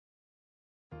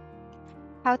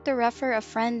How to refer a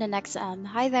friend in XM.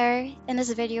 Hi there. In this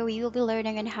video, we will be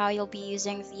learning on how you'll be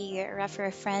using the refer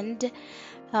a friend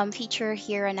feature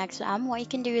here on XM. What you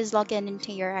can do is log in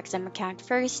into your XM account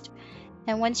first.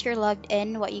 And once you're logged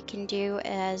in, what you can do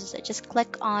is just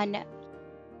click on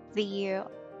the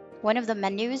one of the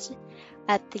menus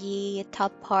at the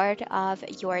top part of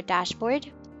your dashboard.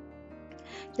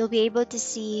 You'll be able to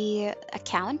see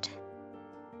account.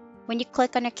 When you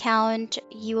click on account,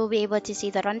 you will be able to see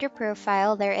that under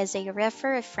profile, there is a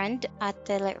refer a friend at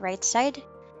the right side.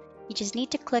 You just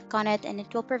need to click on it and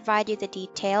it will provide you the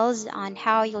details on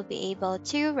how you'll be able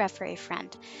to refer a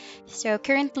friend. So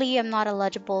currently I'm not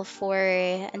eligible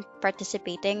for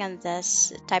participating in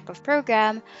this type of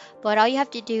program, but all you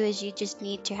have to do is you just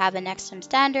need to have an XM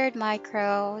standard,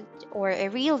 micro, or a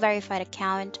real verified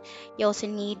account. You also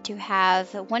need to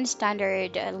have one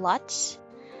standard lots,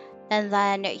 and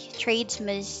then trades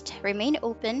must remain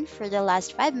open for the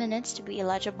last 5 minutes to be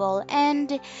eligible,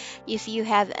 and if you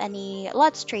have any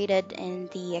lots traded in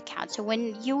the account. So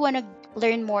when you want to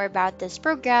learn more about this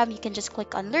program, you can just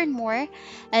click on learn more,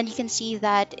 and you can see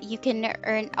that you can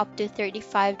earn up to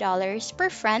 $35 per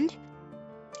friend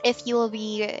if you will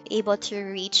be able to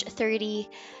reach 30,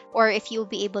 or if you'll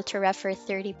be able to refer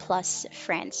 30 plus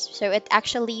friends. So it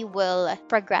actually will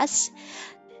progress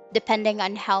depending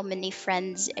on how many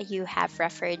friends you have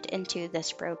referred into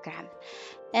this program.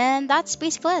 And that's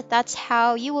basically it. That's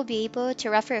how you will be able to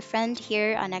refer a friend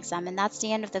here on XM. And that's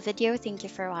the end of the video. Thank you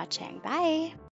for watching. Bye.